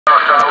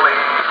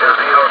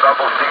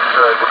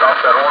good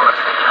afternoon.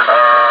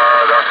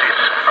 That is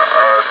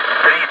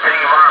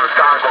 331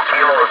 Tango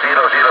Kilo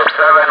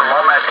 007,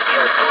 moment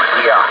in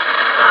Turkey.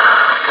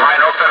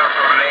 Mein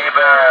operator name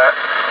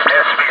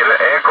Ezmir,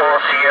 Echo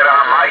Sierra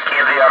Mike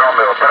India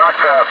Romeo. Truck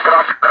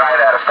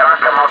driver, truck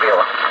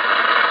mobile.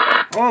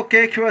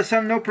 Okay,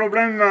 QSL, no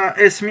problem.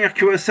 Ezmir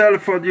QSL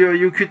for the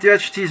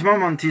UQTH this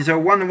moment is a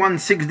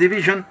 116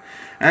 division,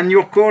 and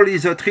your call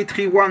is a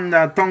 331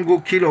 Tango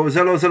Kilo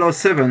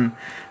 007.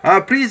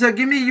 Please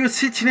give me your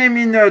city name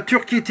in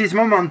Turkey this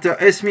moment,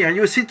 Ezmir.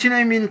 Your city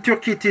name in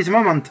Turkey this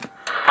moment.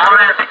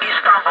 Moment,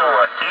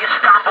 Istanbul,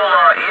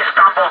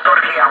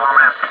 Turkey,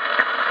 moment.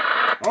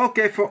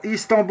 Okay, for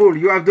Istanbul,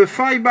 you have the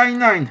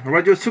 5x9,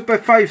 Radio Super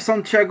 5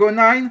 Santiago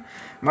 9.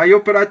 My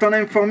operator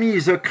name for me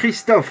is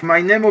Christophe.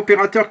 My name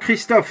operator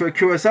Christophe,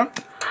 QSL.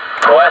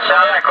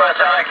 QSL,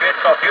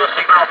 Christophe, you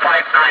signal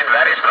 59,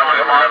 very strong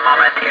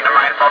moment in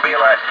my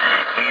mobile.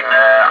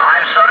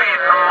 I'm sorry,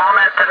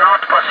 moment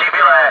not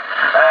possible,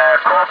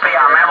 copy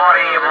a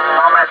memory,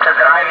 moment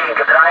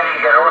driving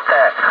route,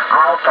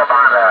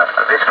 autobahn,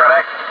 this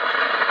correct?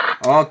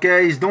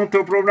 Okay, it's not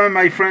a problem,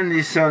 my friend.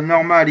 It's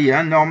normally,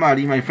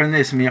 my friend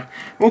Ezmir.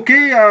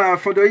 Okay,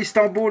 for the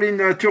Istanbul in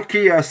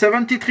Turkey,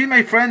 73,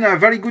 my friend.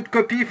 Very good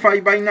copy,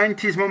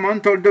 5x9 this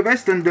moment. All the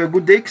best and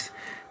good days.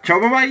 Ciao,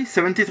 bye-bye,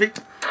 73. 73,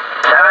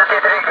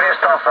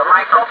 Christoph.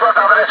 My complete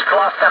address,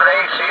 cluster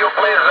H. You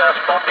please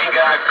spotting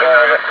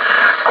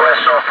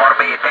question for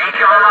me. Thank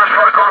you very much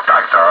for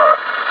contact. 1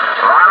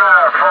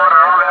 for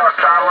Romeo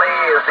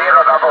Charlie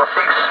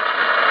 066.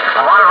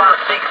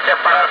 116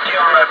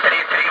 separation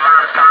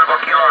 331 Tango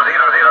Kilo 007,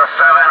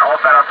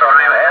 operator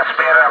name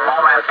Ezmir,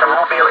 moment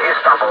mobile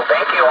Istanbul.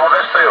 Thank you, all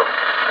this to you.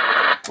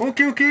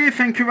 Okay,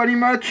 thank you very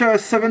much,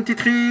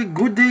 73,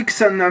 good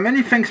dicks, and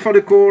many thanks for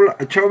the call.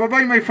 Ciao,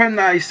 bye-bye, my friend.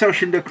 I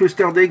search in the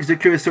cluster DX, the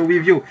QSO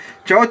with you.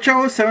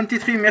 Ciao,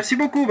 73, merci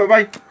beaucoup,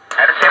 bye-bye.